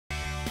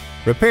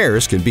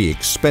Repairs can be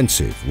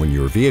expensive when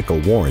your vehicle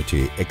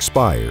warranty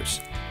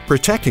expires.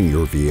 Protecting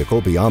your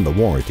vehicle beyond the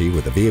warranty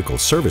with a vehicle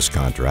service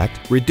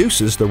contract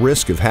reduces the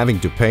risk of having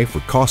to pay for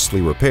costly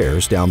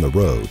repairs down the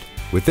road.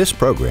 With this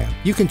program,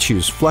 you can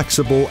choose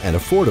flexible and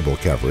affordable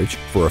coverage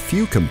for a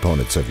few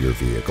components of your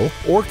vehicle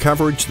or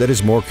coverage that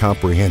is more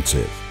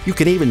comprehensive. You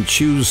can even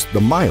choose the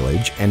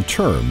mileage and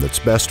term that's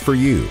best for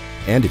you.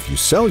 And if you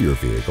sell your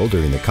vehicle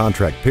during the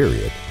contract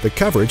period, the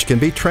coverage can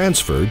be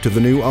transferred to the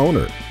new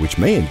owner, which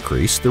may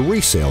increase the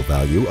resale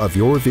value of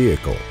your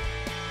vehicle.